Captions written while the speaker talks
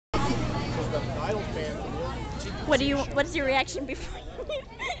What's your reaction before you,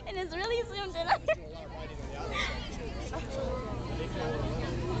 and it's really zoomed in on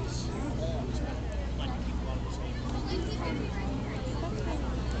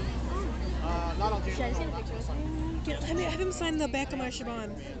Should I just get a picture with him? Have him sign the back of my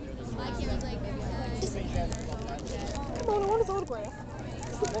Shaban. Come on, I want his autograph.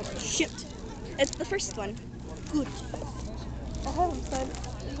 Shit. It's the first one. Good. I'll have him sign it,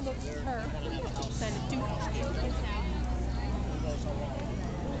 even though it's her. Sign it too.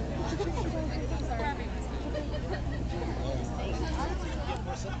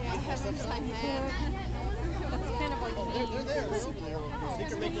 Yeah, have him sign that. That's kind of like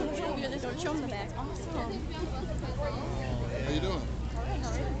Show him the back. awesome. How you doing?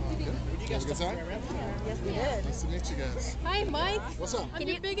 Good. Did you have a good time? Yes, we did. Nice to meet you guys. Hi, Mike. What's up? I'm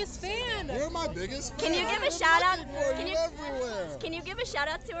your biggest fan. You're my biggest fan. Can you give a shout out? Everywhere. Can you give a shout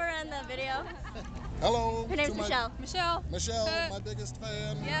out to her in the video? Hello. Her name's Michelle. Michelle. Michelle, my biggest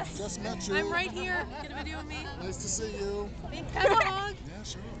fan. Yes. Just met you. I'm right here. Get a video of me. Nice to see you. Have a hug. Yeah,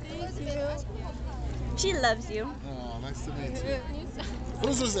 sure. Thank you. She loves you. Oh, nice to meet you.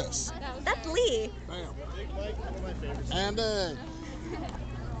 Whose is this? That's Lee. Bam. Andy.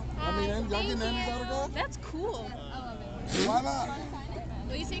 Y'all getting Andy's autograph? That's cool. Why not?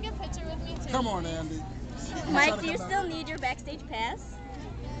 Will you take a picture with me too? Come on, Andy. Mike, do you still need your backstage pass?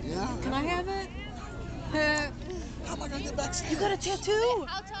 Yeah. Can I have it? How am I gonna get backstage? You got a tattoo.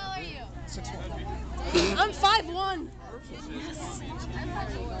 How tall are you? 6'1". I'm 5'1".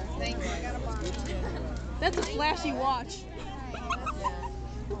 Thank you. I got a bar. That's a flashy watch.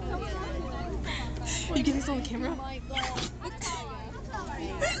 You get this on the camera?